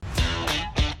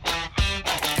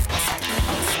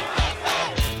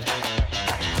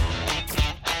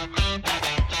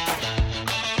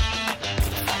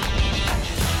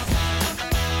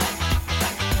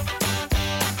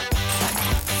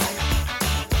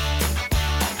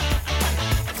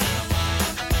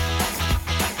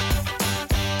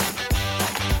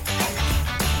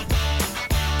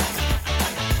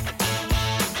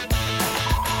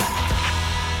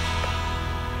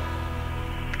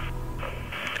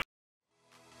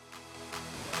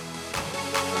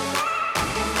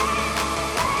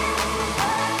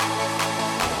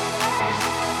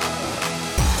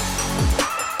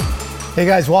Hey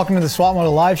guys, welcome to the Swap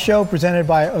Moto Live Show presented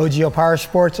by OGO Power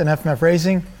Sports and FMF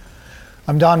Racing.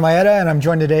 I'm Don Maeda and I'm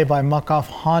joined today by Muc-Off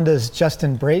Honda's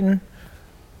Justin Brayton.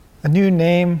 A new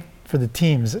name for the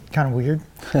team, is it kind of weird?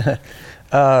 Yeah,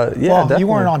 well, definitely. You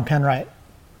weren't on Penrite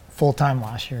full-time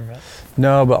last year, but...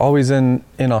 No, but always in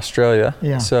Australia.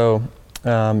 Yeah. So,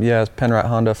 Penrite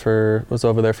Honda was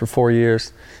over there for 4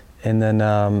 years. And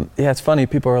then, it's funny,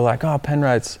 people are like, oh,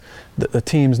 Penrite's, the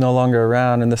team's no longer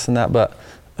around and this and that, but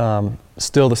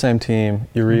still the same team.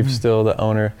 Yariv's still the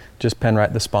owner, just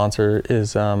Penrite, the sponsor,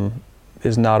 is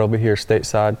not over here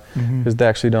stateside because they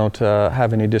actually don't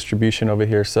have any distribution over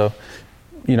here. So,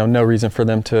 no reason for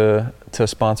them to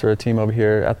sponsor a team over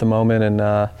here at the moment. And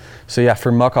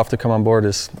for Muc-Off to come on board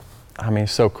is,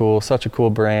 so cool, such a cool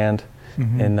brand.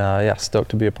 And stoked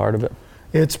to be a part of it.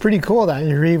 It's pretty cool that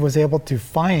Yariv was able to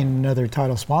find another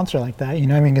title sponsor like that.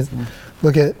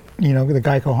 Look at, the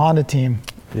Geico Honda team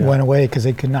went away because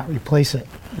they could not replace it.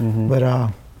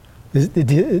 But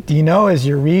do you know, is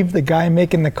Yariv the guy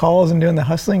making the calls and doing the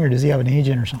hustling, or does he have an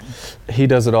agent or something? He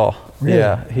does it all. Really?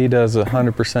 Yeah, he does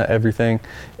 100% everything.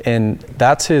 And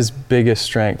that's his biggest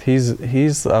strength.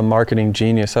 He's a marketing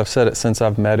genius. I've said it since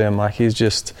I've met him. Like, he's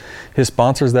just, his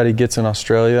sponsors that he gets in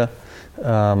Australia,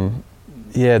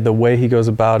 the way he goes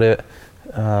about it,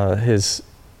 his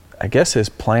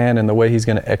plan and the way he's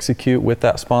going to execute with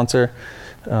that sponsor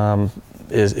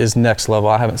is next level.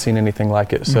 I haven't seen anything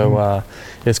like it. So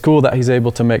it's cool that he's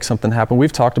able to make something happen.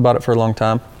 We've talked about it for a long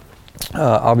time.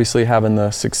 Obviously, having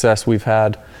the success we've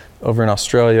had over in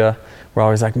Australia, we're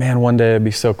always like, man, one day it'd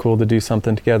be so cool to do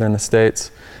something together in the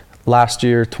States. Last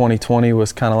year, 2020,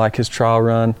 was kind of like his trial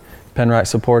run. Penrite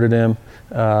supported him.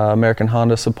 American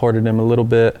Honda supported him a little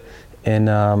bit. And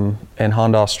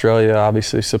Honda Australia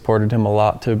obviously supported him a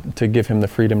lot to give him the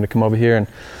freedom to come over here.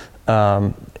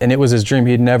 And it was his dream.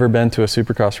 He'd never been to a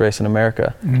Supercross race in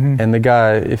America. And the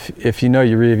guy, if you know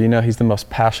Yariv, he's the most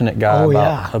passionate guy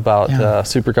about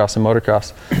Supercross and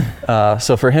motocross.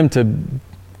 So for him to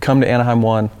come to Anaheim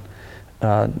 1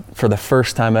 for the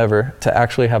first time ever, to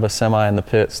actually have a semi in the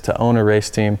pits, to own a race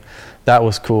team, that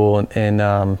was cool.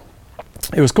 And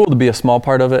it was cool to be a small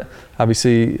part of it.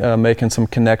 Obviously, making some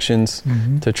connections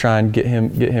to try and get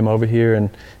him over here,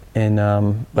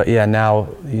 but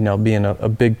now being a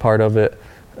big part of it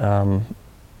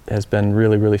has been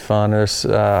really, really fun.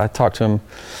 I talk to him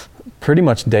pretty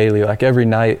much daily, like every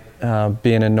night.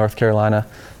 Being in North Carolina,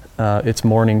 it's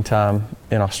morning time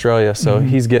in Australia, so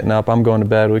he's getting up, I'm going to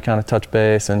bed. We kind of touch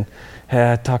base and,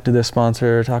 hey, I talked to this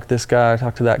sponsor, talk to this guy,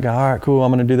 talk to that guy. All right, cool,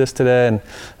 I'm going to do this today.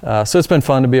 And so it's been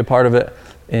fun to be a part of it.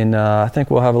 And I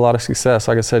think we'll have a lot of success.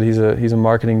 Like I said, he's a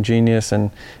marketing genius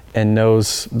and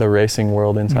knows the racing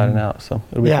world inside and out. So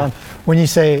it'll be fun. When you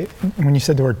said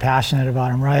the word passionate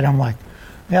about him, right? I'm like,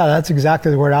 yeah, that's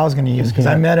exactly the word I was going to use, because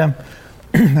I met him.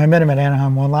 I met him at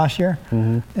Anaheim 1 last year,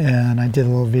 and I did a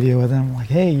little video with him. Like,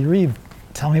 hey, Yariv,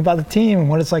 tell me about the team and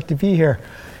what it's like to be here.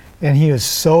 And he was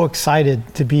so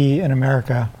excited to be in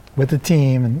America with a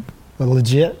team, and a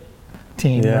legit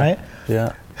team, right?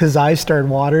 Yeah. His eyes started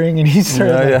watering and he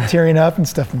started tearing up and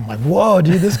stuff. And I'm like, whoa,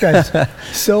 dude, this guy's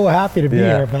so happy to be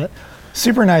here. But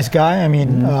super nice guy.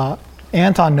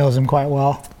 Anton knows him quite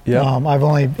well. I've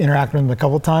only interacted with him a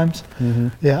couple times.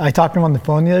 I talked to him on the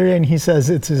phone the other day, and he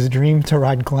says it's his dream to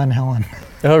ride Glen Helen.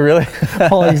 Oh, really?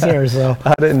 While he's there. So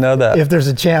I didn't know that. If there's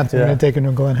a chance, I'm going to take him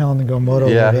to Glen Helen and go moto.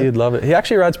 Yeah, he'd love it. He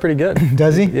actually rides pretty good.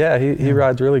 Does he? Yeah, he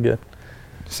rides really good.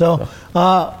 So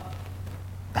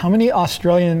how many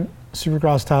Australian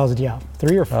Supercross titles did you have?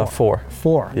 3 or 4? 4.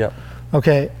 4. Yep.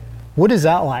 Okay. What is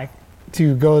that like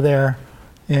to go there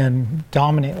and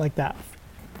dominate like that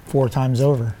 4 times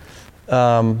over?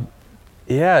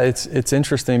 It's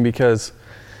interesting because,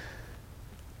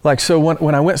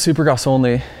 when I went Supercross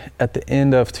only at the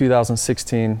end of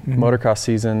 2016 motocross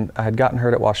season, I had gotten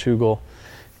hurt at Washougal,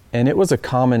 and it was a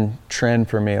common trend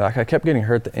for me. Like, I kept getting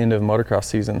hurt at the end of motocross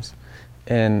seasons,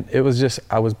 and it was just,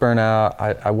 I was burnt out.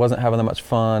 I wasn't having that much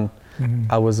fun.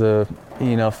 I was a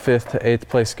 5th to 8th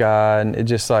place guy, and it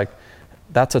just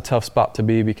that's a tough spot to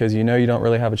be because you don't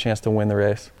really have a chance to win the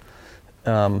race,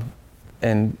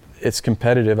 and it's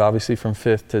competitive obviously from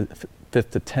 5th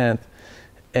to 10th,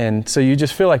 and so you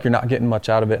just feel like you're not getting much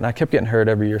out of it. And I kept getting hurt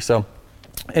every year. So,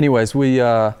 anyways, me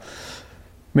and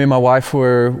my wife we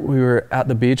were at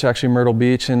the beach, actually Myrtle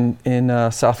Beach in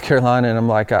South Carolina, and I'm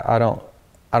like, I don't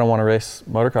want to race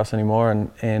motocross anymore,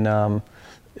 and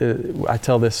I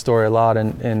tell this story a lot,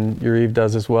 and Yariv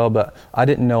does as well, but I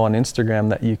didn't know on Instagram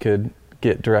that you could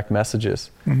get direct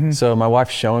messages. So my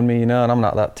wife's showing me, and I'm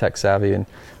not that tech savvy, and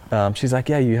she's like,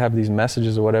 yeah, you have these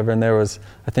messages or whatever, and there was,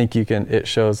 I think it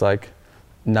shows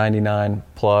 99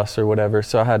 plus or whatever.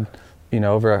 So I had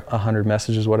over 100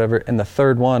 messages, whatever. And the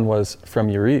third one was from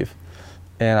Yariv.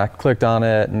 And I clicked on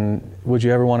it, and would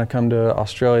you ever want to come to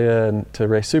Australia and to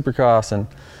race Supercross?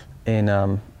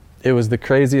 And it was the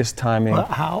craziest timing.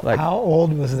 How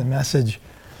old was the message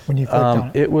when you clicked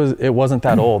on it? It wasn't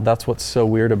that old. That's what's so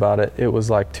weird about it. It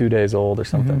was like 2 days old or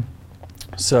something.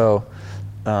 Mm-hmm. So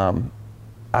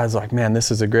I was like, man, this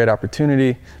is a great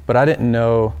opportunity. But I didn't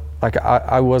know, like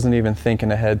I wasn't even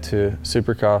thinking ahead to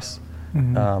Supercross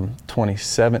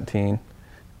 2017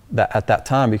 at that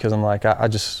time, because I'm like,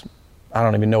 I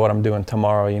don't even know what I'm doing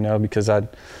tomorrow, because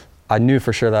I knew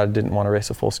for sure that I didn't want to race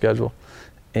a full schedule.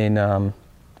 And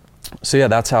so yeah,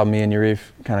 that's how me and Yariv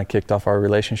kind of kicked off our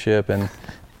relationship. And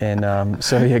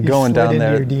so yeah, going down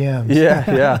there, into your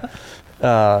DMs.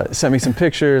 yeah. Sent me some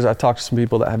pictures. I talked to some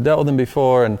people that have dealt with him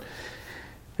before,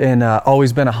 and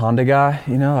always been a Honda guy,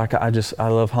 like I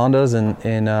love Hondas,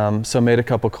 and so made a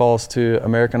couple calls to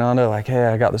American Honda, like, hey,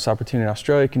 I got this opportunity in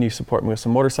Australia. Can you support me with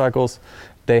some motorcycles?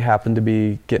 They happened to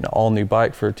be getting an all new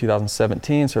bike for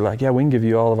 2017. So they're like, yeah, we can give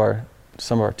you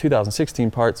some of our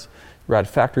 2016 parts, ride a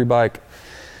factory bike.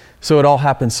 So it all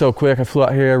happened so quick. I flew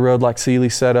out here, rode like Sealy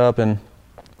setup, and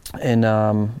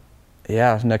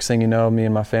yeah, next thing you know, me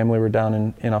and my family were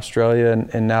down in Australia,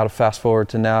 and now to fast forward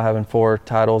to now having 4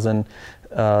 titles. And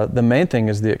the main thing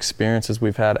is the experiences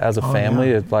we've had as a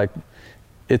family. Yeah.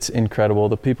 It's incredible.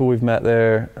 The people we've met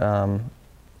there.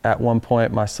 At one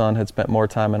point, my son had spent more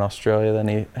time in Australia than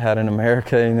he had in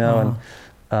America,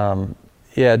 and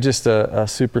yeah, just a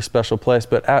super special place.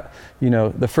 But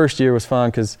the first year was fun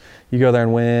because you go there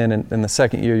and win, and the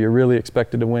second year you're really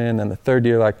expected to win, and the third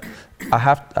year, like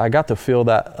I got to feel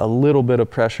that a little bit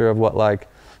of pressure of what like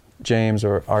James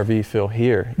or RV feel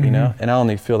here, and I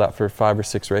only feel that for 5 or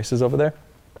 6 races over there.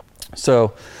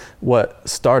 So what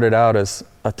started out as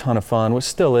a ton of fun, which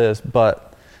still is, but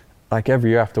like every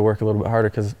year I have to work a little bit harder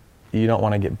because you don't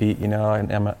want to get beat,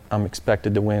 and I'm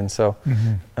expected to win. So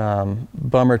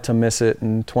bummer to miss it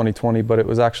in 2020, but it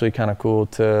was actually kind of cool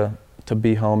to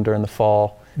be home during the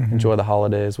fall, enjoy the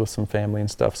holidays with some family and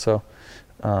stuff. So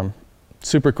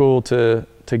super cool to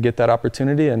get that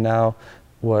opportunity. And now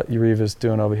what Yariv is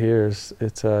doing over here is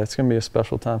it's going to be a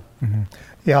special time. Mm-hmm.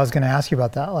 Yeah, I was going to ask you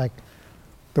about that. Like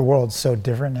the world's so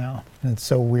different now, and it's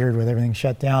so weird with everything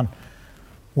shut down.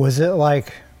 Was it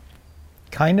like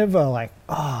kind of we're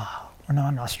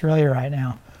not in Australia right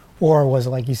now, or was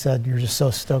it like you said, you're just so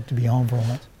stoked to be home for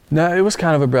once? No, it was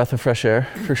kind of a breath of fresh air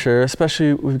for sure.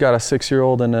 Especially we've got a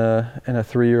 6-year-old and a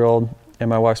 3-year-old, and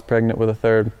my wife's pregnant with a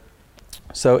 3rd,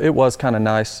 so it was kind of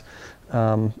nice.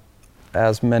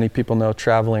 As many people know,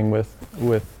 traveling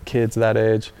with kids that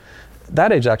age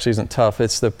actually isn't tough.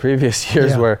 It's the previous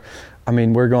years where,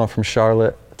 we're going from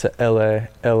Charlotte to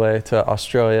LA to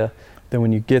Australia. Then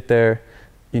when you get there,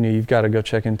 you've got to go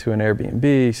check into an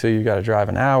Airbnb, so you got to drive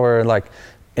an hour,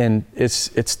 and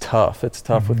it's tough. It's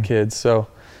tough with kids. So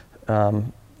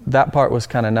that part was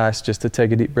kind of nice, just to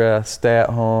take a deep breath, stay at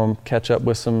home, catch up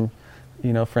with some,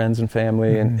 friends and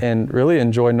family, and really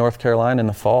enjoy North Carolina in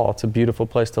the fall. It's a beautiful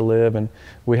place to live, and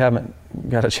we haven't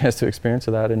got a chance to experience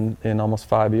that in almost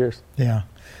 5 years. Yeah.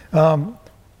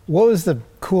 What was the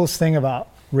coolest thing about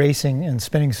racing and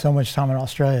spending so much time in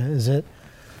Australia? Is it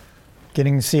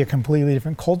getting to see a completely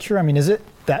different culture? Is it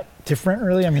that different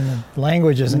really? The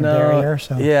language isn't a barrier.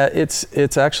 So yeah,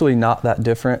 it's actually not that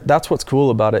different. That's what's cool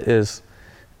about it is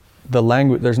the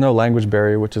language. There's no language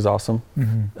barrier, which is awesome.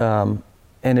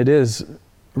 And it is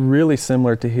really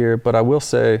similar to here, but I will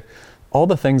say all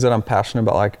the things that I'm passionate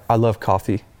about, like I love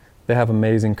coffee. They have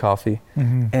amazing coffee,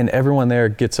 and everyone there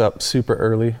gets up super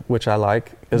early, which I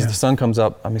like, because the sun comes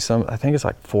up. I think it's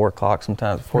like 4 o'clock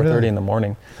sometimes, 4:30 in the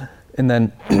morning. And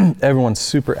then everyone's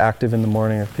super active in the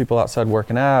morning. There's people outside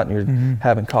working out, and you're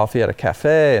having coffee at a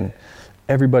cafe, and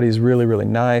everybody's really, really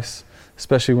nice,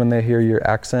 especially when they hear your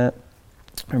accent,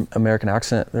 American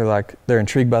accent. They're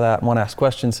intrigued by that and want to ask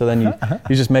questions. So then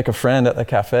you just make a friend at the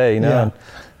cafe, And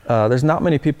there's not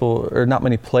many people or not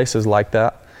many places like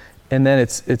that. And then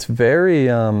it's very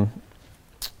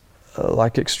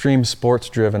like extreme sports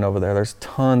driven over there. There's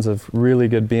tons of really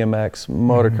good BMX,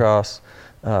 motocross,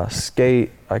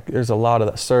 skate. Like there's a lot of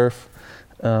that, surf.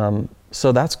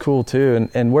 So that's cool too.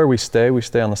 And where we stay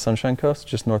on the Sunshine Coast,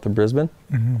 just north of Brisbane.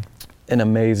 An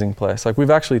amazing place. Like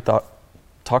we've actually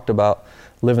talked about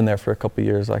living there for a couple of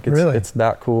years. Like it's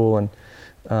that cool.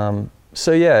 And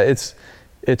so yeah,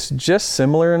 it's just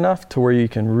similar enough to where you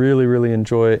can really, really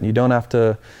enjoy it, and you don't have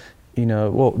to,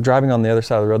 driving on the other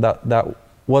side of the road, that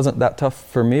wasn't that tough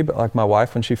for me, but like my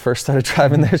wife, when she first started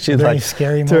driving there, she'd like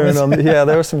scary moments. Yeah,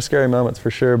 there were some scary moments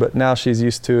for sure, but now she's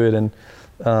used to it, and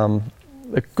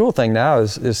the cool thing now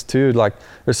is too, like,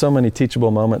 there's so many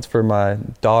teachable moments for my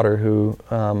daughter who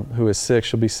is 6.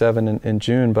 She'll be 7 in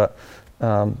June, but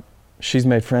she's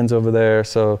made friends over there,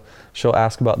 so she'll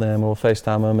ask about them, we'll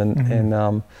FaceTime them,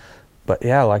 and but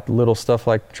yeah, like little stuff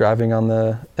like driving on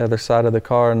the other side of the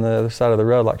car and the other side of the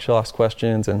road, like she'll ask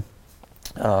questions, and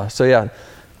so yeah,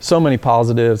 so many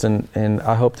positives, and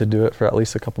I hope to do it for at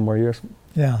least a couple more years.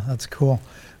 Yeah, that's cool.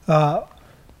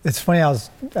 It's funny,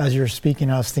 as you were speaking,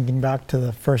 I was thinking back to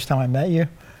the first time I met you.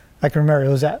 I can remember it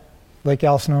was at Lake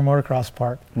Elsinore Motocross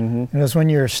Park. And it was when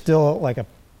you were still like a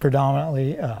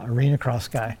predominantly arena cross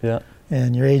guy. Yeah.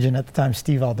 And your agent at the time,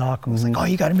 Steve Aldaco, was like, "Oh,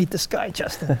 you got to meet this guy,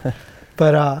 Justin."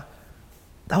 But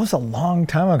that was a long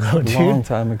time ago, dude. Long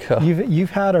time ago. You've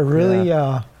had a really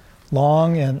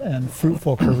long and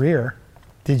fruitful career.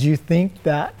 Did you think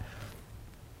that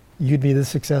you'd be this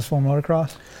successful in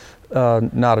motocross?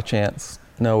 Not a chance.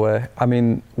 No way. I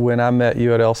mean, when I met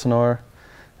you at Elsinore,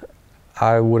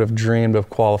 I would have dreamed of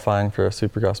qualifying for a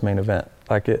Supercross main event.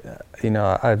 Like, it, you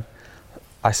know,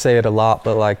 I say it a lot,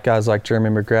 but like guys like Jeremy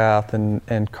McGrath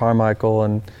and Carmichael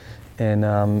and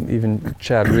even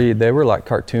Chad Reed, they were like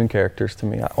cartoon characters to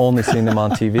me. I only seen them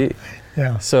on TV.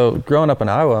 Yeah. So growing up in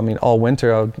Iowa, I mean, all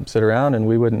winter I would sit around and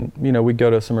we wouldn't, you know, we'd go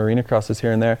to some arena crosses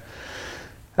here and there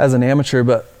as an amateur,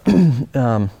 but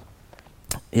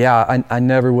yeah, I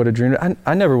never would have dreamed.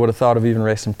 I never would have thought of even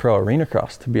racing pro arena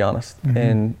cross, to be honest.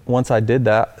 And once I did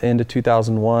that, into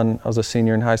 2001, I was a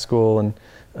senior in high school, and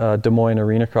Des Moines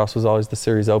Arena Cross was always the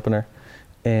series opener.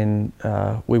 And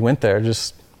we went there,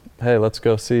 just, hey, let's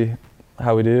go see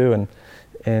how we do.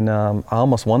 And I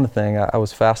almost won the thing. I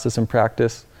was fastest in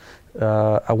practice.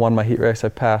 I won my heat race. I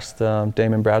passed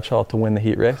Damon Bradshaw to win the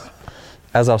heat race.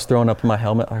 As I was throwing up in my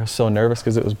helmet, I was so nervous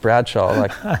because it was Bradshaw.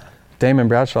 Like, Damon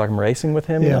Bradshaw, like, I'm racing with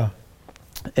him. Yeah. You know?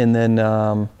 And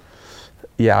then,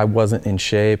 yeah, I wasn't in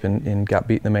shape and got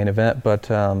beat in the main event. But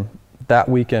that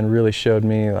weekend really showed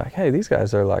me, like, hey, these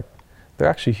guys are like, they're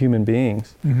actually human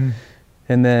beings.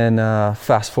 And then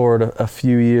fast forward a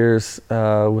few years,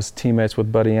 was teammates with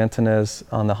Buddy Antunez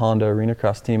on the Honda Arena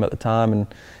Cross team at the time.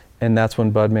 And that's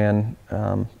when Budman,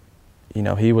 you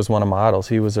know, he was one of my idols.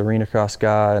 He was an arena cross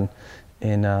guy,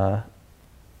 and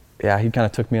yeah, he kind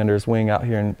of took me under his wing out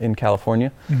here in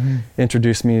California.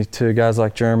 Introduced me to guys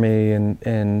like Jeremy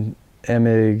and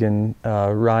Emig and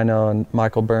Rhino and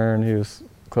Michael Byrne, who was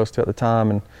close to at the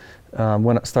time, and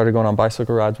when I started going on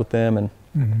bicycle rides with them, and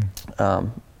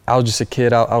I was just a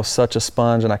kid. I was such a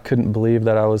sponge, and I couldn't believe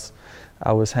that I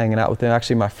was hanging out with them.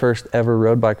 Actually, my first ever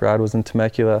road bike ride was in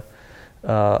Temecula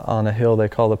on a hill they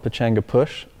call the Pachanga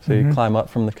Push. So you climb up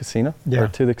from the casino, or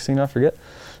to the casino, I forget.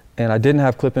 And I didn't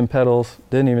have clip-in pedals,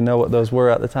 didn't even know what those were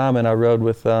at the time, and I rode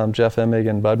with Jeff Emig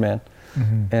and Budman.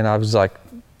 And I was like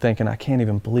thinking, I can't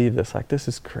even believe this, like, this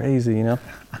is crazy, you know?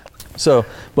 So,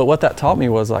 but what that taught me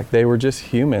was, like, they were just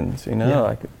humans, you know?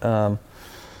 Like,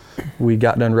 we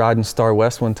got done riding Star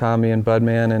West one time, me and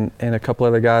Budman and a couple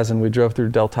other guys, and we drove through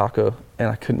Del Taco, and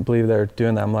I couldn't believe they were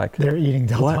doing that. I'm like, they're eating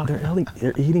Del what? Taco.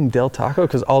 They're eating Del Taco?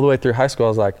 Because all the way through high school, I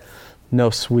was like, no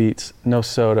sweets, no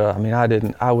soda. I mean,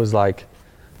 I was like,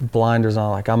 blinders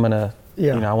on, like, I'm gonna,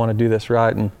 you know, I want to do this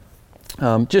right,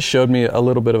 and just showed me a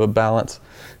little bit of a balance.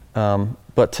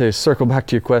 But to circle back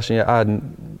to your question, yeah, I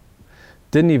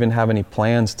didn't even have any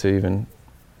plans to even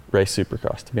race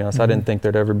Supercross, to be honest. I didn't think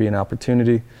there'd ever be an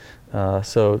opportunity.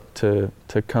 So to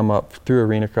come up through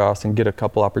Arena Cross and get a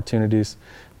couple opportunities,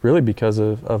 really because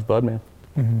of Budman.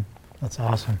 That's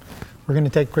awesome. We're going to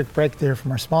take a quick break there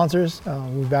from our sponsors.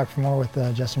 We'll be back for more with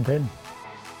Justin Creighton.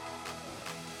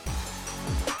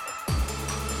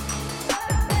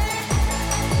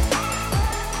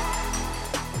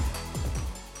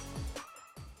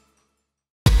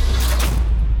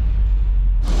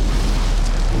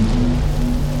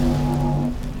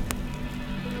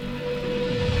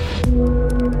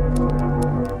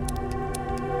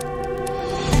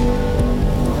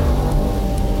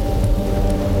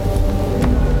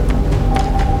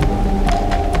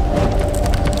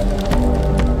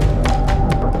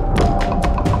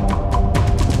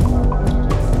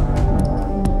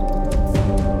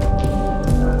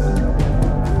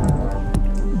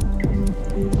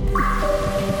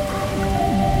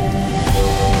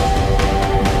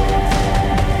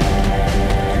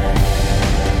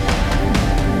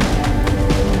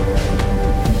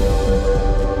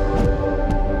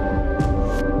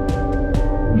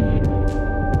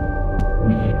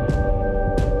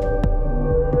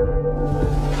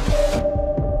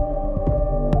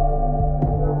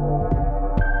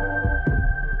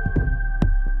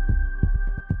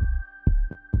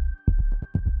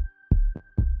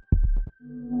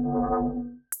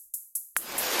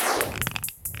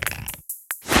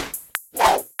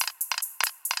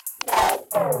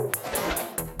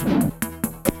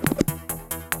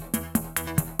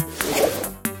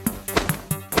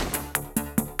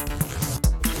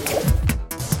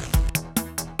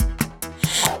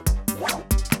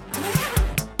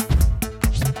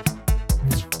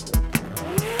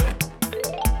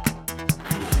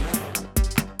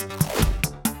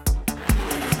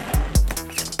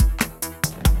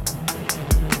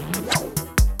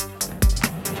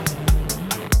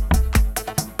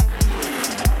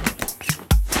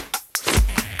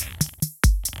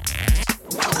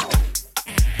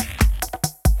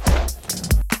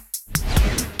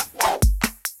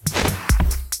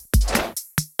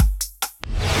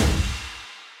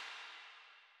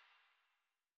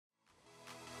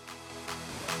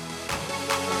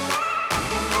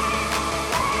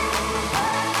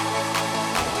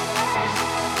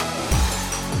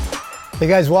 Hey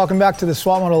guys, welcome back to the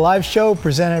Swap Moto Live Show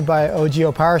presented by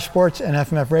OGO Power Sports and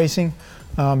FMF Racing.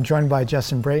 I'm joined by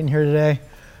Justin Brayton here today.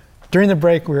 During the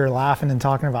break, we were laughing and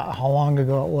talking about how long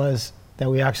ago it was that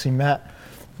we actually met.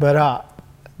 But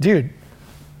dude,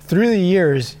 through the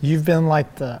years, you've been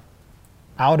like the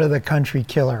out of the country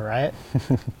killer, right?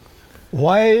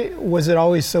 Why was it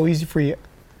always so easy for you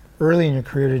early in your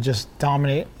career to just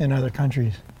dominate in other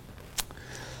countries?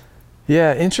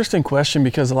 Yeah, interesting question,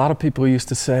 because a lot of people used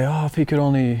to say, oh, if he could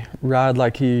only ride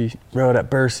like he rode at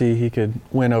Bercy, he could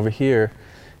win over here.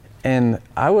 And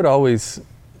I would always,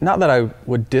 not that I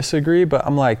would disagree, but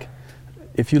I'm like,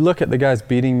 if you look at the guys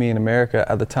beating me in America,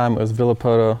 at the time it was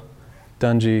Villopoto,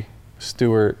 Dungey,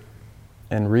 Stewart,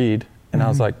 and Reed, and I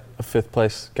was like a fifth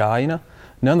place guy, you know?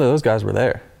 None of those guys were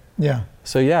there. Yeah.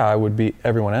 So yeah, I would beat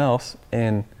everyone else.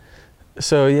 And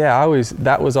so yeah,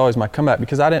 that was always my comeback,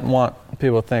 because I didn't want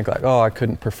people to think like, oh, I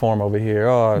couldn't perform over here.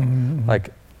 Oh,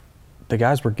 like the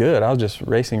guys were good. I was just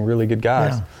racing really good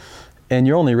guys. Yeah. And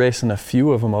you're only racing a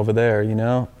few of them over there, you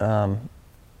know?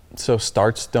 So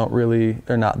starts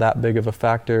they're not that big of a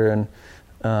factor. And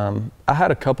I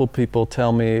had a couple people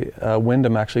tell me,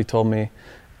 Wyndham actually told me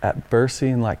at Bercy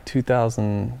in like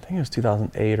 2000, I think it was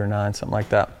 2008 or 9, something like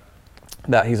that,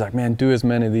 that he's like, man, do as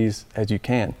many of these as you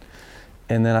can.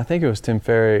 And then I think it was Tim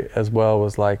Ferry as well,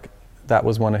 was like, that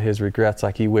was one of his regrets.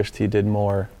 Like he wished he did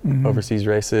more overseas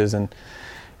races. And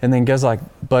then guys like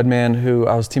Budman, who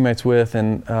I was teammates with,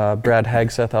 and Brad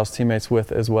Hagseth I was teammates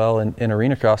with as well in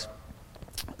Arena Cross,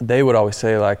 they would always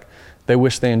say like, they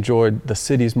wish they enjoyed the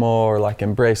cities more, or like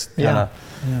embraced kind of,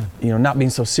 you know, not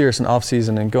being so serious in off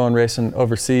season and going racing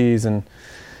overseas. And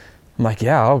I'm like,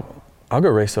 yeah, I'll go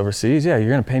race overseas. Yeah, you're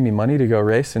gonna pay me money to go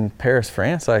race in Paris,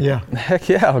 France? Like, heck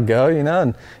yeah, I'll go, you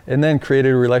know? And then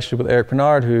created a relationship with Eric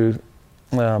Bernard, who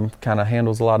kind of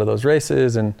handles a lot of those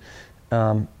races. And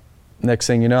next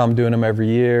thing you know, I'm doing them every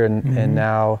year. And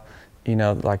now, you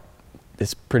know, like,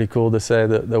 it's pretty cool to say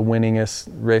that the winningest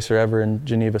racer ever in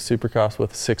Geneva Supercross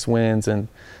with 6 wins, and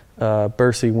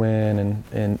Bercy win,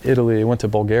 and Italy. I went to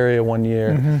Bulgaria one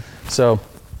year. So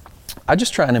I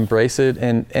just try and embrace it.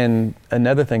 And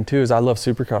another thing too is I love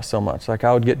Supercross so much. Like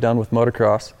I would get done with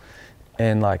motocross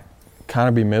and like kind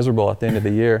of be miserable at the end of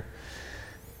the year.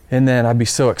 And then I'd be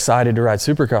so excited to ride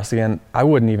Supercross again. I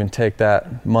wouldn't even take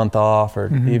that month off or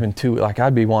even 2. Like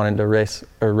I'd be wanting to race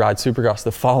or ride Supercross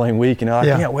the following week. You know, I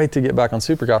can't wait to get back on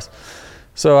Supercross.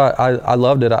 So I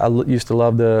loved it. I used to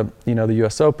love the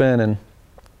U.S. Open,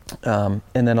 and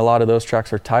then a lot of those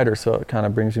tracks are tighter, so it kind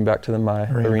of brings me back to my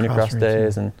Arena Cross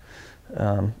days. And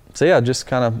so yeah, just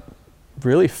kind of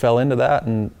really fell into that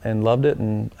and loved it.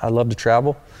 And I love to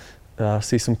travel.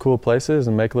 See some cool places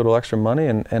and make a little extra money,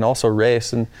 and also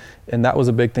race. And that was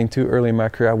a big thing too early in my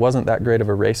career. I wasn't that great of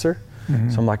a racer.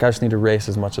 So I'm like, I just need to race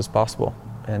as much as possible.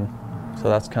 And so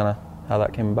that's kind of how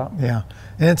that came about. Yeah.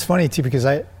 And it's funny too, because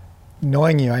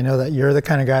knowing you, I know that you're the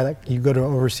kind of guy that you go to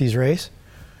an overseas race,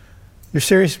 you're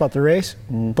serious about the race,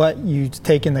 but you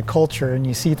take in the culture and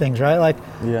you see things, right? Like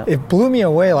it blew me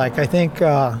away. Like I think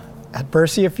at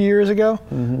Bercy a few years ago,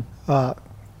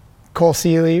 Cole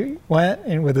Seeley went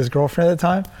in with his girlfriend at the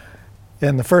time,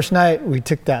 and the first night we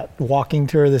took that walking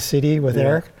tour of the city with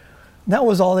Eric. And that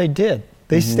was all they did.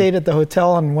 They stayed at the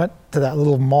hotel and went to that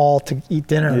little mall to eat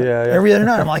dinner every other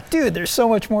night. I'm like, dude, there's so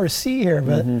much more to see here.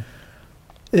 But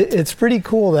it's pretty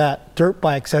cool that dirt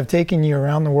bikes have taken you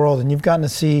around the world, and you've gotten to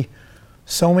see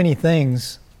so many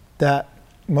things that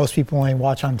most people only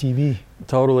watch on TV.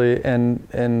 Totally.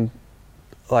 And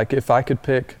like if I could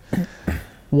pick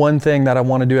one thing that I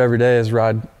want to do every day is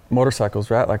ride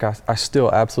motorcycles, right? Like I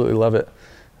still absolutely love it.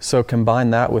 So combine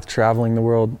that with traveling the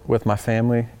world with my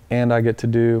family, and I get to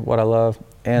do what I love,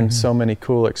 and so many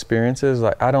cool experiences.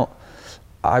 Like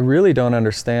I really don't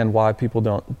understand why people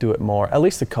don't do it more. At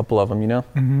least a couple of them, you know?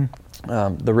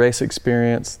 The race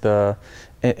experience,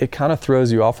 it kind of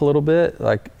throws you off a little bit.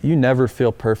 Like you never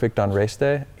feel perfect on race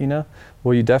day, you know?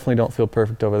 Well, you definitely don't feel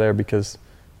perfect over there because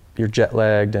you're jet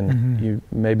lagged and you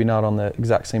maybe not on the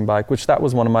exact same bike, which that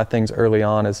was one of my things early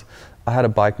on. Is I had a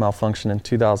bike malfunction in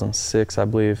 2006, I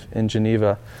believe, in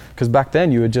Geneva. Because back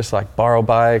then you would just like borrow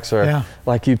bikes, or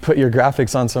like you'd put your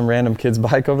graphics on some random kid's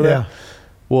bike over there.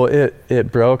 Well,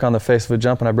 it broke on the face of a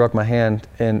jump and I broke my hand.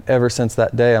 And ever since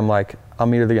that day, I'm like,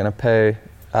 I'm either gonna pay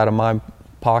out of my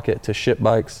pocket to ship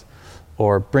bikes,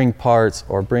 or bring parts,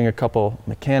 or bring a couple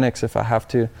mechanics if I have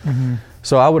to.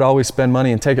 So I would always spend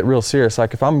money and take it real serious.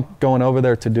 Like if I'm going over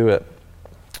there to do it,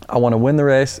 I want to win the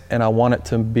race, and I want it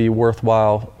to be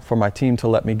worthwhile for my team to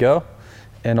let me go.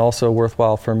 and also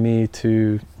worthwhile for me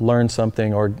to learn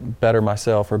something or better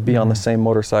myself or be on the same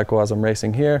motorcycle as I'm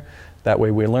racing here. That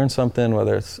way we learn something,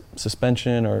 whether it's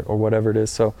suspension or whatever it is.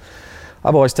 So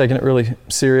I've always taken it really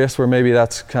serious, where maybe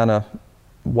that's kind of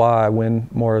why I win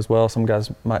more as well. Some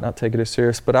guys might not take it as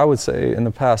serious, but I would say in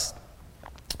the past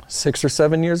 6 or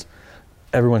 7 years,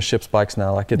 everyone ships bikes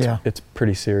now. Like it's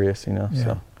pretty serious, you know. Yeah.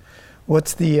 So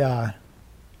what's the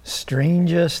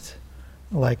strangest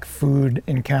like food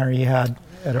encounter you had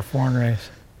at a foreign race?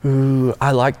 Ooh,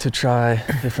 I like to try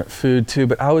different food too,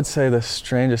 but I would say the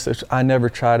strangest, I never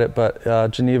tried it, but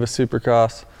Geneva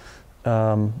Supercross,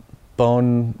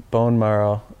 bone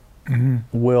marrow.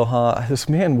 Will Hunt, this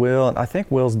me and Will, and I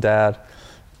think Will's dad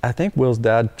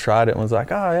tried it and was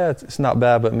like, oh yeah, it's not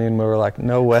bad, but me and Will were like,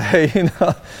 no way, you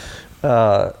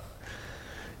know.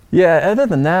 Yeah, other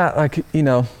than that, like, you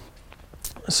know,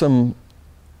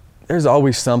 there's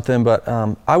always something, but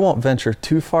I won't venture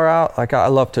too far out. Like I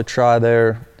love to try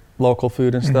their local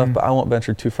food and stuff, but I won't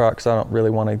venture too far out because I don't really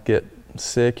want to get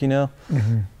sick, you know.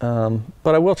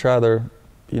 But I will try their,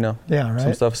 you know,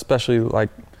 some stuff, especially like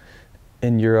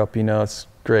in Europe, you know, it's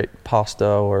great pasta,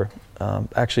 or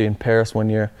actually in Paris one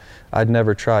year, I'd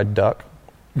never tried duck.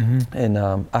 And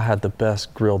I had the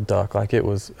best grilled duck. Like it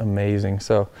was amazing.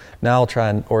 So now I'll try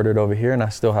and order it over here, and I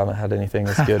still haven't had anything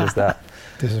as good as that.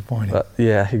 Disappointing. But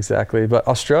yeah, exactly. But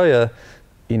Australia,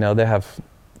 you know, they have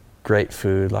great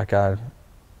food. Like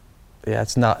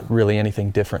it's not really anything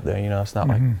different there. You know, it's not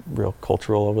like real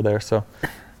cultural over there. So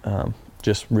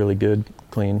just really good,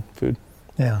 clean food.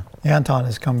 Yeah. Anton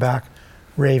has come back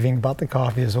raving about the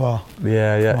coffee as well.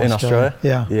 Yeah. In Australia?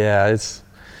 Yeah,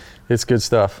 it's good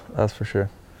stuff, that's for sure.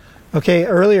 Okay,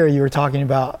 earlier you were talking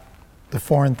about the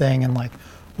foreign thing and like,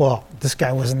 well, this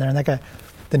guy wasn't there and that guy.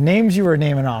 The names you were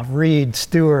naming off, Reed,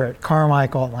 Stewart,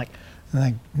 Carmichael, and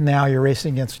like now you're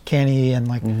racing against Kenny and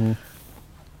like,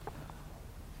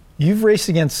 you've raced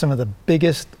against some of the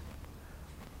biggest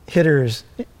hitters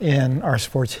in our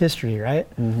sports history, right?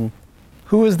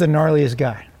 Who was the gnarliest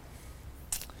guy?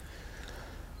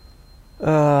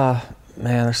 Man,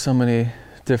 there's so many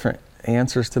different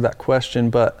answers to that question,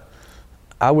 but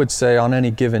I would say on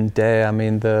any given day, I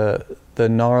mean, the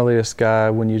gnarliest guy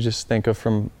when you just think of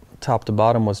from top to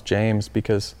bottom was James,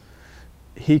 because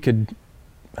he could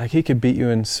beat you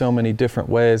in so many different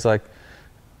ways. Like,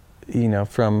 you know,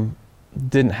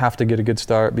 didn't have to get a good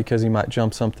start because he might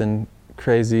jump something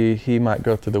crazy. He might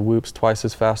go through the whoops twice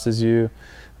as fast as you.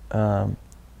 But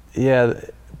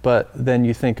then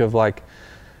you think of like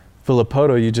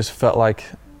Villopoto, you just felt like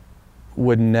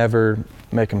would never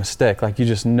make a mistake. Like you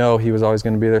just know he was always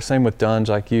going to be there. Same with Dunge.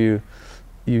 Like you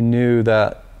knew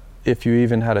that if you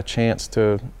even had a chance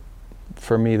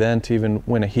for me then to even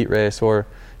win a heat race or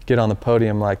get on the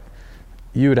podium, like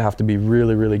you would have to be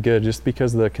really, really good just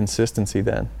because of the consistency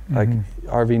then. Like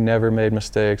RV never made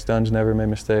mistakes. Dunge never made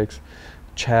mistakes.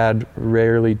 Chad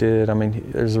rarely did. I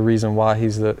mean, there's a reason why he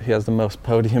has the most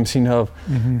podiums, you know, of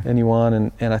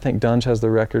anyone. And I think Dunge has the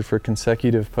record for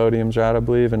consecutive podiums, right, I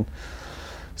believe. And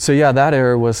so yeah, that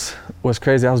era was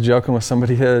crazy. I was joking with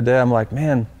somebody the other day. I'm like,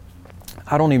 man,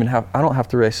 I don't have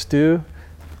to race Stu.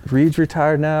 Reed's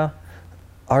retired now.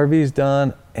 RV's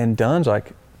done. And Dunge,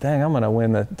 like, dang, I'm gonna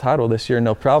win the title this year,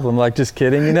 no problem. Like, just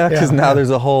kidding, you know, because now there's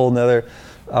a whole nother,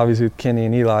 obviously with Kenny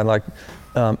and Eli, like,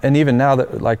 and even now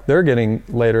that like they're getting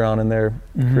later on in their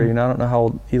career, you know, I don't know how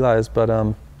old Eli is,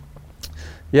 but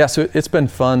yeah, so it's been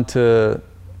fun to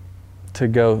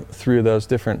go through those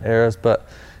different eras. But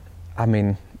I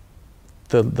mean,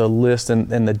 the list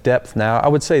and the depth now, I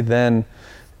would say then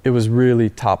it was really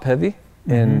top heavy,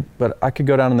 but I could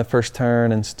go down in the first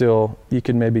turn and still you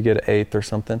could maybe get an 8th or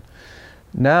something.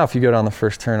 Now if you go down the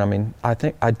first turn, I mean, I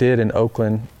think I did in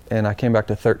Oakland and I came back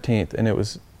to 13th, and it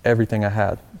was everything I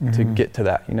had to get to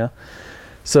that, you know.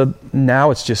 So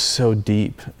now it's just so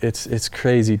deep. It's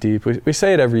crazy deep. We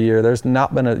say it every year. There's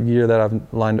not been a year that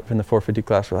I've lined up in the 450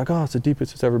 class where like, oh, it's the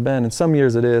deepest it's ever been. And some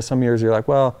years it is. Some years you're like,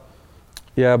 well,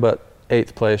 yeah, but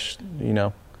 8th place, you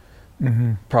know,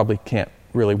 probably can't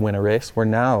really win a race. Where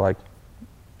now, like,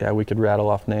 yeah, we could rattle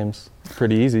off names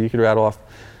pretty easy. You could rattle off,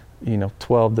 you know,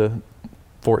 12 to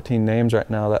 14 names right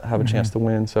now that have a chance to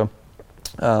win. So,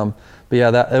 but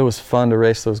yeah, it was fun to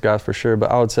race those guys for sure.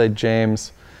 But I would say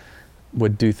James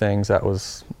would do things it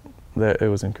was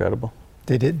incredible.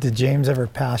 Did James ever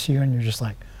pass you and you're just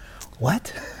like,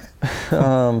 what?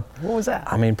 What was that?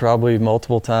 I mean, probably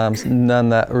multiple times. None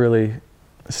that really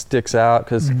sticks out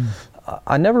because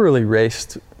I never really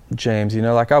raced James, you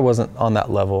know, like I wasn't on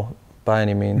that level by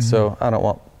any means. So I don't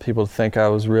want people to think I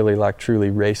was really like truly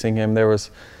racing him. There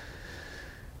was,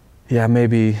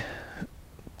 maybe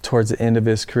towards the end of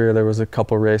his career, there was a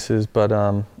couple races,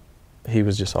 but he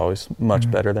was just always much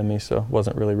better than me, so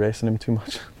wasn't really racing him too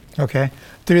much. Okay.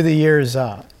 Through the years,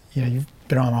 you've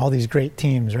been on all these great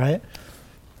teams, right?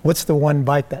 What's the one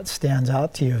bike that stands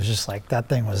out to you as just like that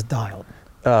thing was dialed?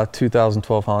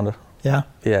 2012 Honda. Yeah?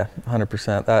 Yeah,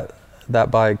 100%.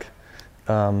 That bike,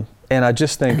 and I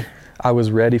just think I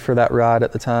was ready for that ride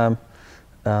at the time.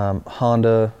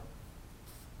 Honda,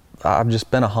 I've just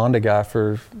been a Honda guy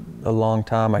for a long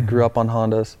time. I grew up on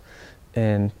Hondas,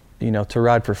 and to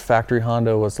ride for factory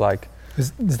Honda was like.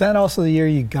 Is that also the year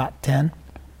you got 10?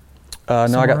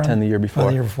 No, I got 10 the year before. Oh,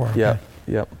 the year before. Okay.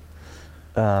 Yep.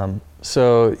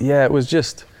 So yeah, it was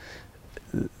just,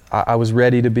 I was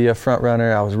ready to be a front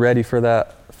runner. I was ready for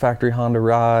that factory Honda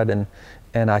ride,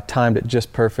 and I timed it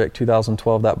just perfect.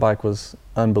 2012, that bike was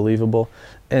unbelievable.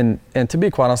 And to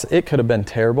be quite honest, it could have been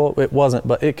terrible. It wasn't,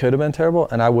 but it could have been terrible,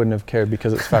 and I wouldn't have cared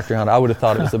because it's factory Honda. I would have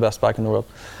thought it was the best bike in the world.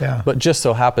 Yeah. But just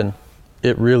so happened,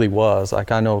 it really was.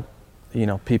 Like, I know,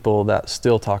 people that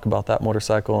still talk about that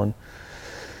motorcycle, and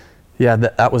yeah,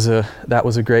 that was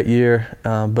a great year.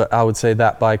 But I would say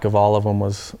that bike of all of them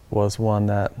was one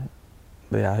that,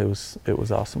 yeah, it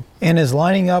was awesome. And is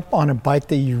lining up on a bike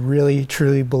that you really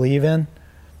truly believe in,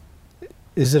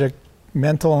 is it a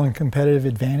mental and competitive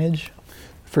advantage?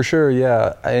 For sure,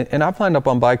 yeah. And I've lined up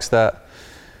on bikes that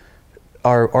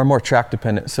are more track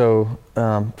dependent. So,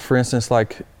 for instance,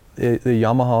 like the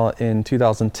Yamaha in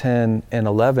 2010 and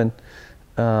 11,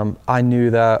 I knew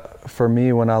that for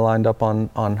me when I lined up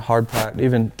on hard pack,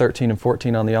 even 13 and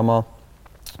 14 on the Yamaha,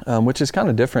 which is kind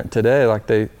of different today. Like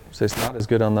they say it's not as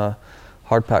good on the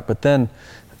hard pack, but then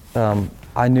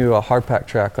I knew a hard pack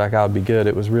track, like I would be good.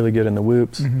 It was really good in the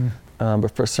whoops, but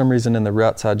for some reason in the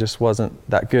ruts, I just wasn't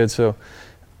that good. So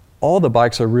all the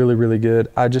bikes are really, really good.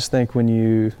 I just think when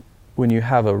you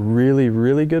have a really,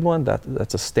 really good one, that's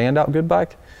a standout good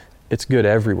bike, it's good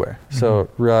everywhere. So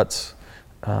ruts,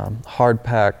 hard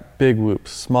pack, big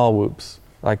whoops, small whoops,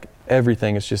 like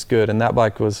everything is just good. And that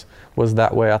bike was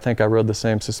that way. I think I rode the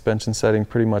same suspension setting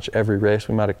pretty much every race.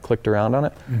 We might have clicked around on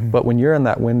it, but when you're in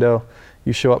that window,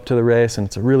 you show up to the race and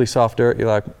it's a really soft dirt, you're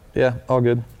like, yeah, all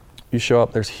good. You show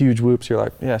up, there's huge whoops, you're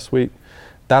like, yeah, sweet.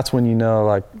 That's when you know,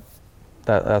 like,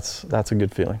 that's a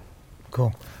good feeling.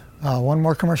 Cool. One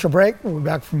more commercial break. We'll be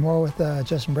back for more with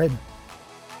Justin Braden.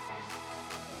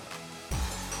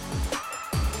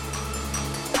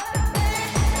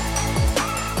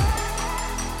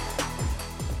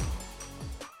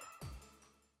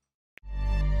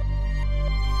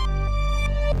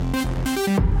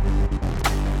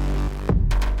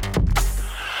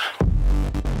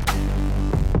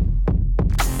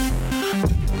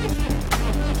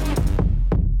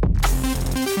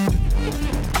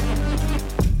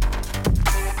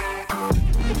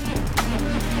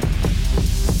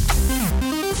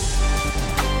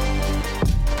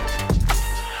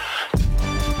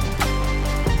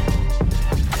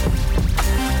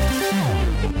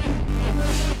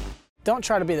 Don't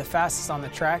try to be the fastest on the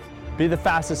track. Be the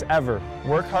fastest ever.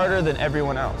 Work harder than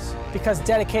everyone else. Because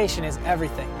dedication is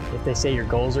everything. If they say your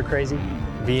goals are crazy,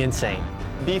 be insane.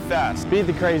 Be fast. Be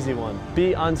the crazy one.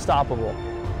 Be unstoppable.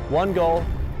 One goal,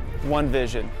 one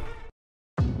vision.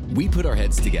 We put our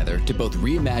heads together to both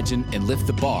reimagine and lift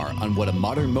the bar on what a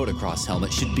modern motocross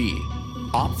helmet should be.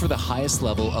 Opt for the highest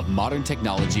level of modern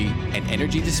technology and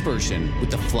energy dispersion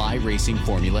with the Fly Racing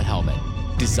Formula helmet.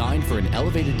 Designed for an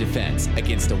elevated defense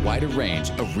against a wider range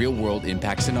of real-world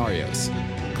impact scenarios.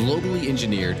 Globally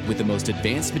engineered with the most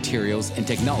advanced materials and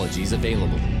technologies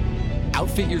available.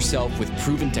 Outfit yourself with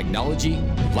proven technology,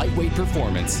 lightweight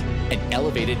performance, and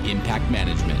elevated impact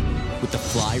management with the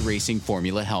Fly Racing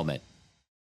Formula helmet.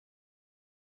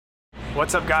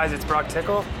 What's up, guys? It's Brock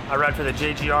Tickle. I ride for the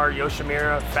JGR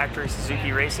Yoshimura Factory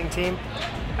Suzuki Racing Team,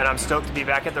 and I'm stoked to be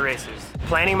back at the races.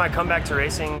 Planning my comeback to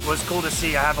racing was cool to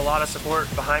see. I have a lot of support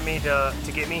behind me to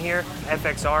get me here.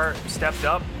 FXR stepped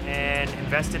up and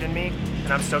invested in me,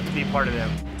 and I'm stoked to be part of them.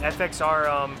 FXR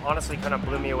honestly kind of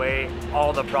blew me away.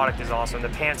 All the product is awesome. The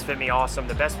pants fit me awesome.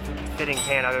 The best fitting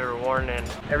pant I've ever worn, and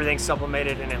everything's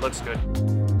supplemented and it looks good.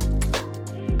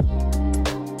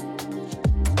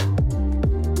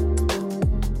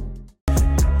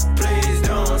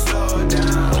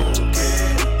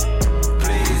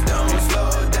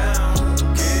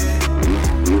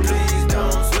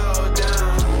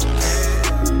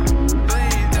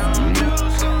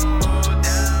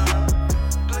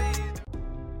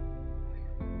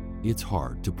 It's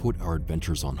hard to put our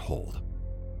adventures on hold,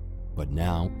 but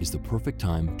now is the perfect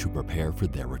time to prepare for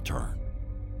their return.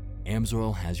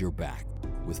 AMSOIL has your back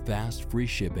with fast, free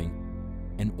shipping,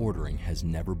 and ordering has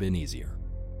never been easier.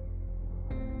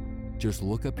 Just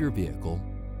look up your vehicle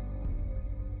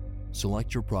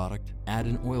Select your product, add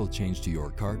an oil change to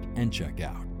your cart, and check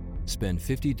out. Spend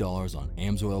 $50 on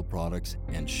AMSOIL products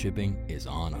and shipping is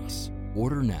on us.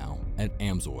 Order now at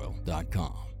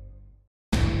AMSOIL.com.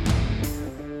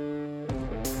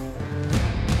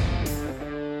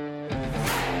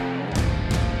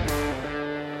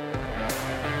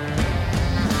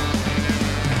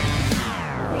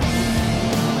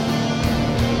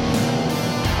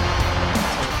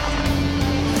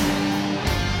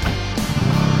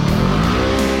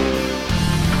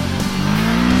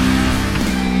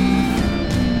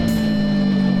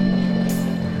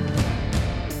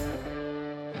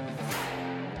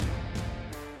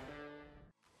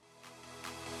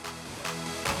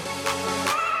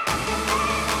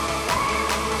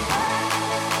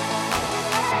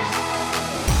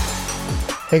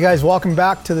 Hey guys, welcome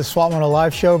back to the Swap Moto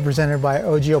Live Show presented by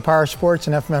OGO Power Sports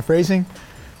and FMF Racing.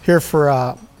 Here for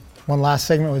one last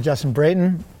segment with Justin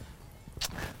Brayton.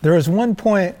 There was one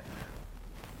point,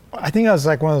 I think it was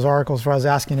like one of those articles where I was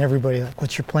asking everybody, like,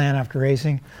 what's your plan after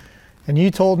racing? And you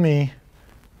told me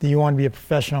that you want to be a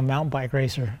professional mountain bike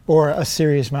racer or a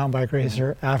serious mountain bike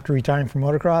racer after retiring from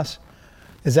motocross.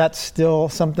 Is that still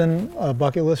something, a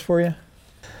bucket list for you?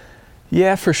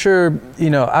 Yeah, for sure. You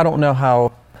know, I don't know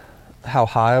how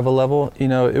high of a level. You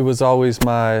know, it was always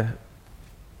my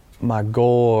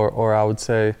goal, or I would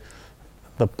say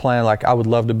the plan. Like, I would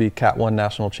love to be Cat 1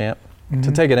 national champ. Mm-hmm.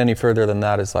 To take it any further than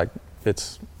that is like,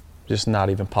 it's just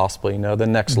not even possible. You know, the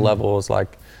next Mm-hmm. level is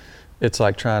like, it's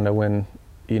like trying to win,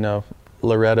 you know,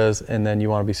 Loretta's and then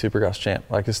you want to be Supercross champ.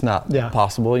 Like, it's not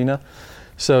possible, you know?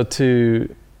 So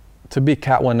to be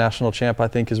Cat 1 national champ, I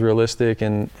think is realistic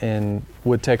and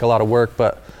would take a lot of work,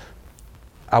 but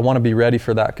I want to be ready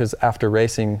for that, because after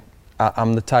racing,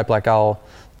 I'm the type, like, I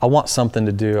want something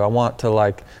to do. I want to,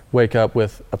 like, wake up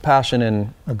with a passion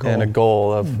and a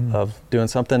goal of doing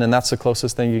something, and that's the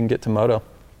closest thing you can get to moto.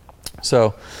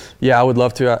 So, yeah, I would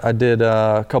love to. I did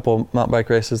a couple mountain bike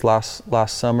races last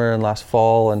summer and last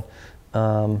fall, and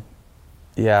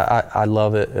yeah, I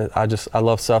love it. I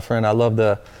love suffering. I love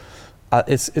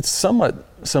it's somewhat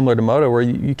similar to moto, where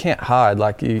you can't hide.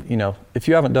 Like, you know, if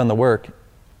you haven't done the work,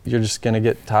 you're just going to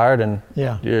get tired and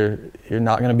you're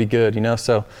not going to be good, you know?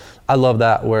 So I love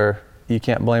that, where you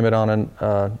can't blame it on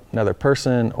another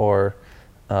person or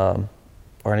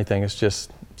anything. It's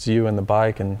you and the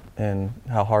bike and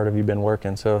how hard have you been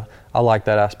working. So I like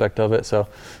that aspect of it. So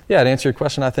yeah, to answer your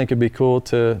question, I think it'd be cool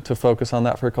to focus on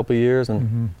that for a couple of years,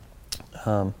 and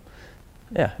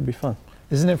yeah, it'd be fun.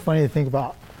 Isn't it funny to think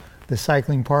about the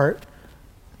cycling part?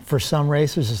 For some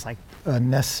racers, it's like a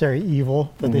necessary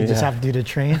evil that they just have to do to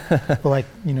train. But, like,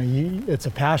 you know, it's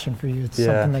a passion for you. It's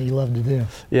something that you love to do.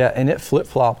 Yeah, and it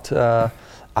flip-flopped.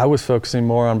 I was focusing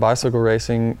more on bicycle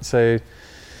racing, say,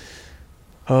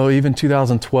 even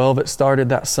 2012 it started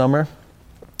that summer.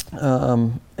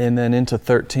 And then into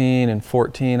 13 and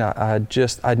 14,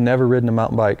 I'd never ridden a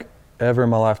mountain bike ever in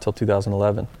my life till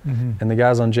 2011. Mm-hmm. And the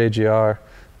guys on JGR,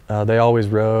 they always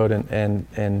rode,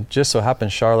 and just so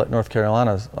happened Charlotte, North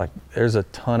Carolina, like, there's a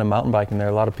ton of mountain biking there.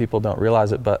 A lot of people don't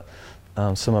realize it, but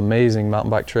some amazing mountain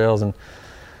bike trails. And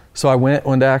so I went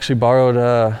one day, actually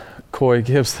borrowed Coy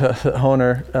Gibbs, the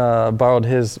owner, borrowed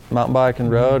his mountain bike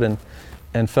and rode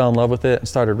and fell in love with it and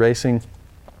started racing.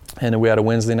 And then we had a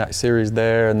Wednesday night series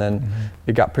there, and then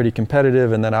it got pretty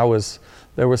competitive. And then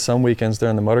there were some weekends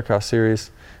during the motocross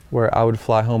series where I would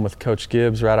fly home with Coach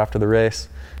Gibbs right after the race,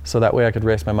 so that way I could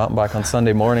race my mountain bike on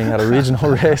Sunday morning at a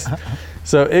regional race.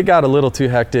 So it got a little too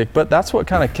hectic, but that's what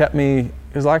kind of kept me. It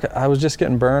was like I was just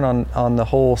getting burned on the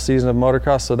whole season of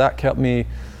motocross, so that kept me,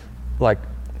 like,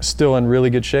 still in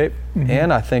really good shape. Mm-hmm.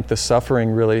 And I think the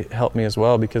suffering really helped me as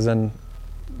well, because then,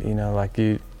 you know,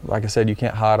 like I said, you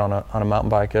can't hide on a mountain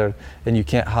bike, and you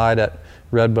can't hide at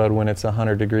Redbud when it's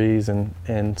 100 degrees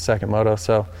in second moto.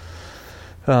 So,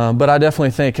 but I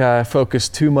definitely think I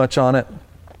focused too much on it.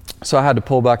 So I had to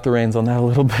pull back the reins on that a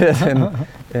little bit, so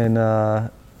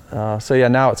yeah,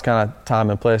 now it's kind of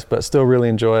time and place, but still really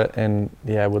enjoy it, and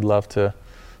yeah, I would love to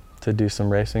do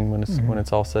some racing when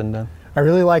it's all said and done. I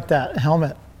really like that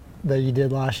helmet that you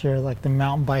did last year, like the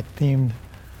mountain bike themed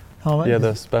helmet. Yeah,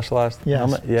 the Specialized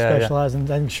helmet. Yeah, Specialized, and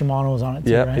I think Shimano was on it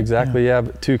too, yeah, right? Exactly. Yeah,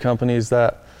 but two companies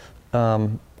that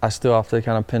I still have to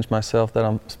kind of pinch myself that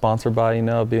I'm sponsored by. You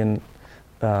know, being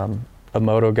a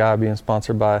moto guy, being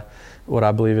sponsored by what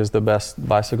I believe is the best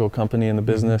bicycle company in the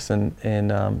business, and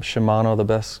Shimano, the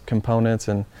best components,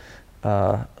 and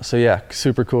so yeah,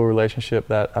 super cool relationship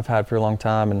that I've had for a long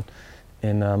time,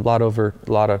 and a lot of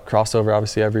crossover.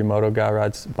 Obviously, every moto guy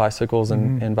rides bicycles,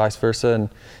 and vice versa,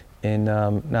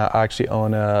 now I actually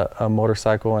own a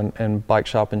motorcycle and bike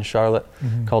shop in Charlotte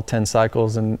called 10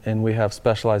 Cycles, and we have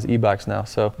specialized e-bikes now.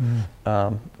 So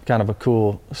kind of a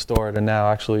cool store to now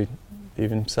actually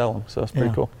even sell them. So it's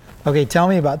pretty cool. Okay, tell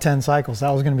me about 10 Cycles.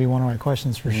 That was going to be one of my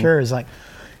questions for sure. Is like,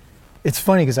 it's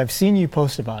funny because I've seen you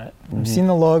post about it. I've seen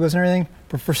the logos and everything,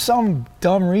 but for some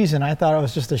dumb reason, I thought it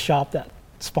was just a shop that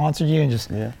sponsored you and just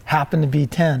happened to be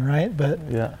 10, right? But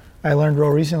I learned real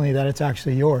recently that it's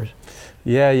actually yours.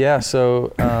 Yeah.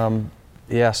 So,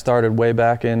 started way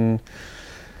back in,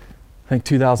 I think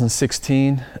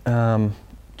 2016.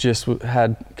 Just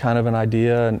had kind of an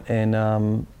idea,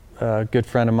 and a good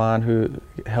friend of mine who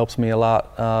helps me a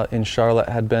lot in Charlotte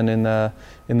had been in the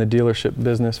dealership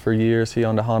business for years. He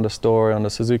owned a Honda store, owned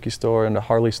a Suzuki store, and a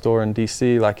Harley store in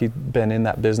DC. Like, he'd been in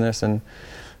that business, and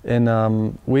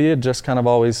we had just kind of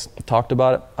always talked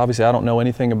about it. Obviously, I don't know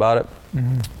anything about it.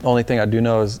 The only thing I do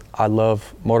know is I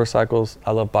love motorcycles,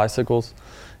 I love bicycles,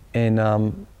 and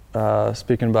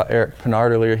speaking about Eric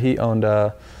Pennard earlier, he owned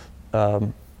a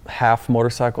half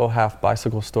motorcycle, half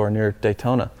bicycle store near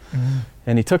Daytona.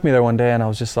 And he took me there one day, and I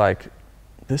was just like,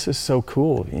 this is so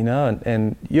cool, you know?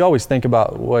 And you always think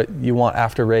about what you want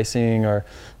after racing, or,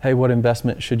 hey, what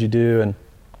investment should you do?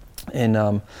 And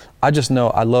I just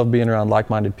know I love being around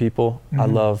like-minded people. I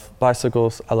love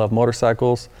bicycles, I love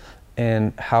motorcycles,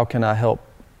 and how can I help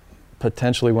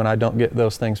potentially, when I don't get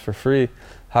those things for free,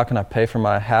 how can I pay for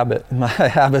my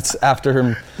habits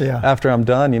after I'm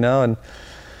done, you know? And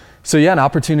so an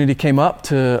opportunity came up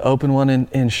to open one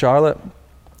in Charlotte.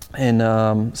 And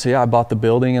I bought the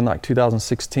building in like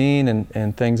 2016,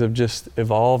 and things have just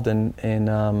evolved, and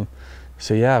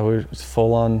we're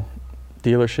full on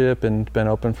dealership and been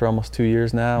open for almost 2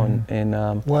 years now.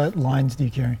 And what lines do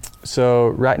you carry? So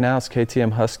right now it's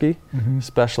KTM Husky,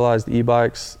 specialized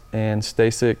e-bikes and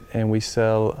Stasic, and we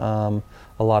sell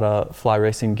a lot of fly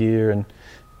racing gear,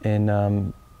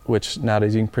 and which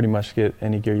nowadays you can pretty much get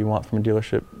any gear you want from a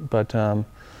dealership. But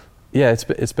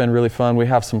it's been really fun. We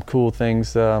have some cool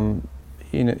things.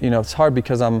 It's hard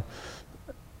because I'm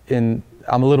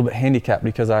a little bit handicapped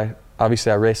because I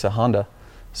race a Honda,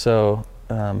 so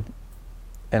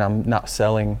and I'm not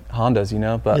selling Hondas, you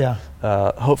know. But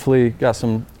hopefully got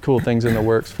some cool things in the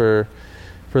works for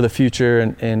the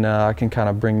future, and I can kind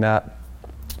of bring that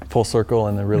full circle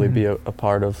and then really be a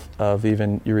part of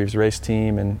even Yurev's race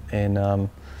team, and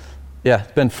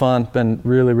it's been fun. Been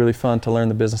really, really fun to learn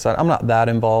the business side. I'm not that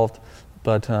involved,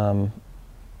 but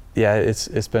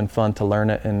it's been fun to learn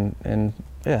it, and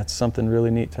it's something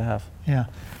really neat to have.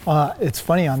 It's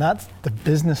funny on that, the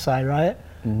business side, right?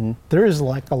 There's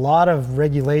like a lot of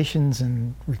regulations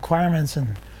and requirements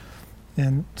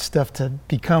and stuff to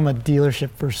become a dealership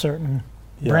for certain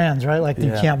brands, right? Like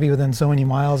you can't be within so many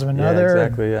miles of another.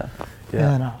 Exactly.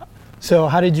 And, so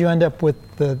how did you end up with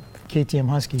the KTM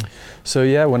Husky? So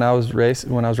when I was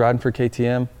riding for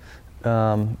KTM,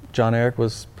 John Eric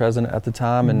was president at the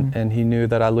time, and he knew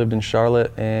that I lived in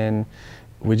Charlotte, and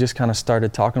we just kind of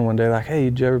started talking one day, like, hey,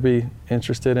 would you ever be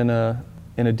interested in a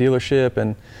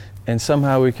dealership? And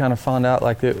somehow we kind of found out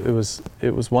like it was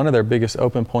one of their biggest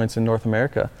open points in North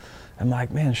America. I'm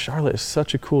like, man, Charlotte is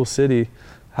such a cool city.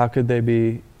 How could they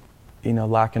be,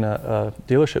 lacking a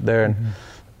dealership there?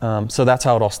 And so that's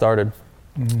how it all started.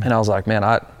 And I was like, man,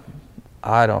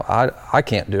 I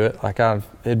can't do it. Like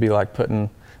it'd be like putting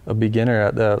a beginner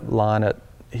at the line at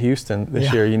Houston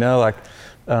this year,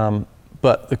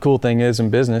 but the cool thing is in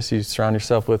business, you surround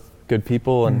yourself with good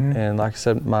people, and like I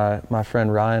said, my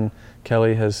friend Ryan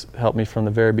Kelly has helped me from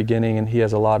the very beginning, and he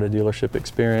has a lot of dealership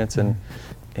experience,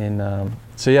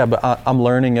 but I'm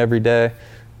learning every day.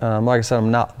 Like I said,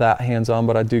 I'm not that hands-on,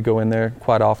 but I do go in there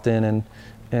quite often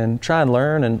and try and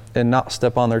learn and not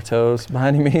step on their toes by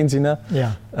any means,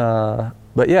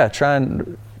 try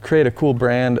and create a cool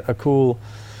brand, a cool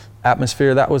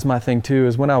atmosphere. That was my thing too,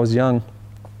 is when I was young,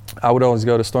 I would always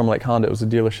go to Storm Lake Honda. It was a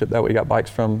dealership that we got bikes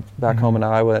from back home in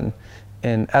Iowa,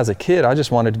 and as a kid, I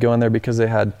just wanted to go in there because they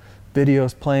had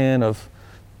videos playing of,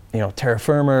 Terra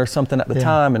Firma or something at the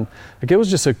time, and like it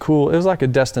was like a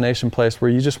destination place where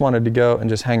you just wanted to go and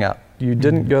just hang out. You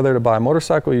didn't go there to buy a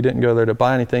motorcycle, you didn't go there to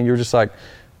buy anything, you were just like,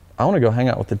 I want to go hang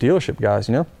out with the dealership guys,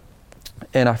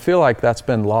 And I feel like that's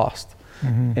been lost.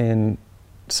 And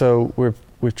so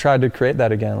we've tried to create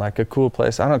that again, like a cool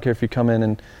place. I don't care if you come in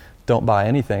and don't buy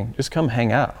anything, just come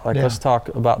hang out. Like let's talk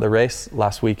about the race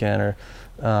last weekend, or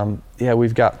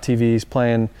we've got TVs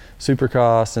playing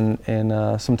Supercross,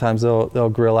 and sometimes they'll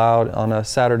grill out on a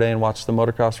Saturday and watch the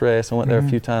motocross race. I went there a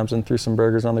few times and threw some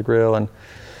burgers on the grill and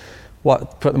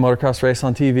put the motocross race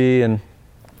on TV. And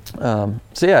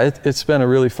it's been a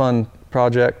really fun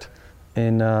project.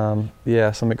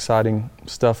 yeah, some exciting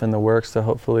stuff in the works to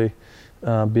hopefully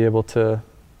be able to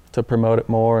promote it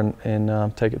more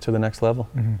and take it to the next level.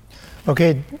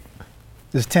 Okay,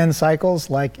 there's 10 Cycles,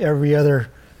 like every other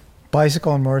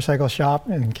bicycle and motorcycle shop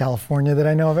in California that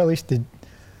I know of, at least. Did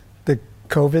the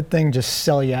COVID thing just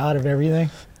sell you out of everything?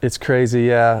 It's crazy,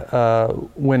 yeah.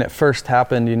 When it first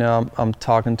happened, you know, I'm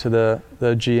talking to the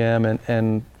GM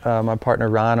and my partner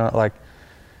Ryan,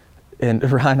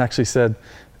 and Ryan actually said,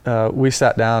 we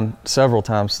sat down several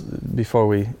times before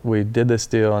we did this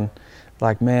deal, and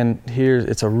like, man,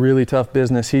 it's a really tough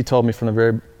business. He told me from the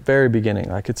very, very beginning,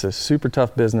 like, it's a super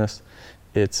tough business.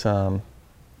 It's,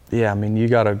 yeah, I mean, you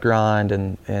got to grind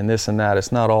and this and that.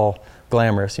 It's not all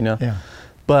glamorous, you know? Yeah.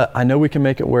 But I know we can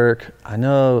make it work. I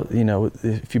know, you know,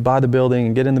 if you buy the building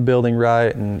and get in the building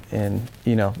right, and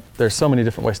you know, there's so many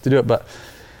different ways to do it, but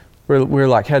we're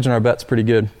like hedging our bets pretty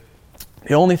good.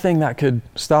 The only thing that could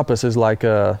stop us is like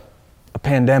a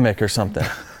pandemic or something.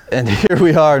 And here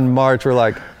we are in March, we're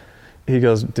like, he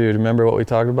goes, dude, remember what we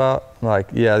talked about? I'm like,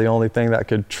 yeah, the only thing that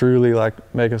could truly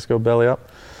like make us go belly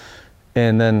up.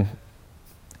 And then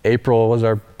April was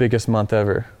our biggest month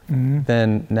ever.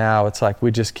 Then now it's like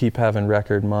we just keep having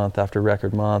record month after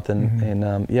record month,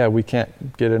 and yeah, we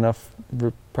can't get enough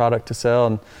product to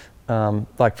sell. And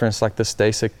like, for instance, like the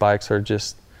Stasic bikes are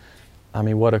just, I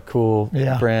mean, what a cool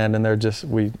brand, and they're just,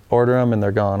 we order them and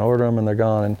they're gone, order them and they're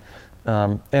gone.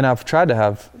 And I've tried to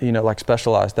have, you know, like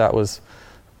Specialized,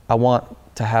 I want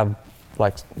to have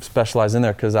like Specialized in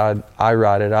there because I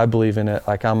ride it, I believe in it.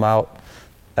 Like, I'm out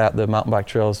at the mountain bike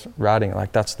trails riding,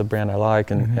 like that's the brand I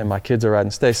like, and my kids are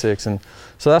riding Stasics, and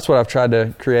so that's what I've tried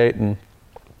to create, and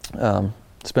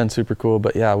it's been super cool.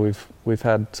 But yeah, we've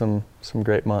had some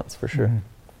great months for sure.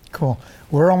 Cool.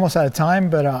 We're almost out of time,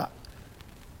 but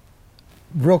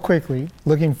real quickly,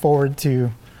 looking forward to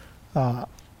the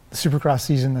Supercross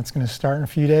season that's going to start in a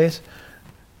few days.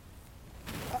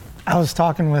 I was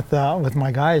talking with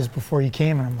my guys before you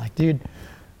came, and I'm like, dude,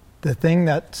 the thing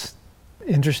that's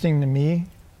interesting to me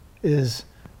is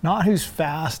not who's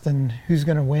fast and who's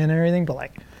going to win and everything, but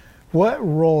like, what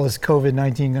role is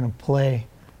COVID-19 going to play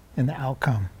in the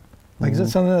outcome? Like, is it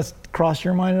something that's crossed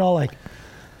your mind at all? Like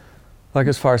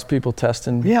as far as people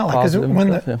testing? Yeah, like, because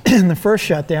when in the first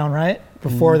shutdown, right,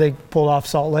 before they pulled off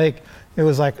Salt Lake, it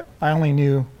was like, I only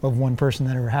knew of one person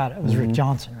that ever had it. It was Rick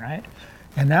Johnson, right?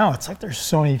 And now it's like there's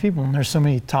so many people, and there's so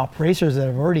many top racers that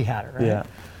have already had it, right? Yeah.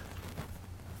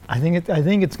 I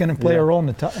think it's going to play a role in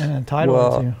a title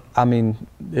or two. I mean,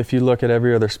 if you look at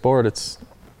every other sport, it's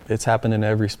happened in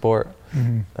every sport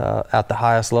at the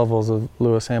highest levels of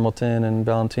Lewis Hamilton and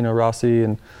Valentino Rossi,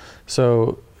 and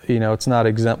so, you know, it's not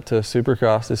exempt to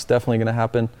Supercross. It's definitely going to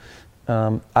happen.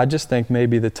 I just think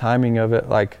maybe the timing of it,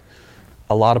 like,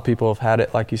 a lot of people have had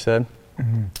it, like you said.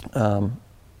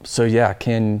 So yeah,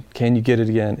 can you get it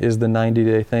again? Is the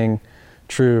 90-day thing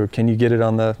true? Can you get it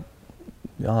on the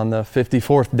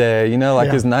 54th day? You know,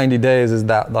 like, is 90 days, is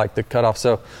that like the cutoff?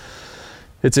 So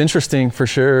it's interesting for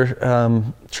sure.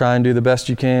 Try and do the best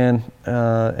you can,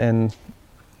 and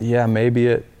yeah, maybe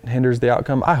it hinders the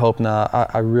outcome. I hope not.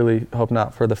 I really hope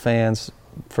not, for the fans,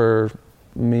 for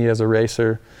me as a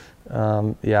racer.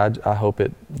 Yeah, I hope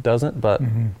it doesn't, but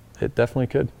it definitely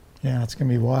could. Yeah, it's gonna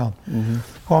be wild.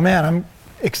 Well, man, I'm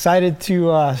excited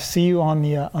to see you on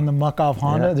the Muck-Off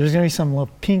Honda. Yeah. There's gonna be some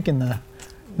little pink in the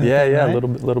thing, right? A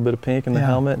little bit of pink in the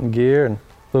helmet and gear, and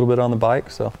a little bit on the bike.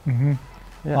 So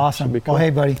yeah, awesome. Should be cool. Well, hey,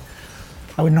 buddy,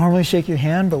 I would normally shake your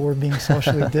hand, but we're being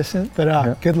socially distant.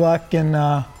 But good luck in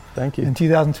thank you in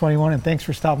 2021, and thanks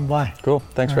for stopping by. Cool.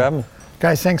 Thanks for having me,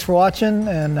 guys. Thanks for watching,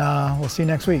 and we'll see you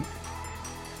next week.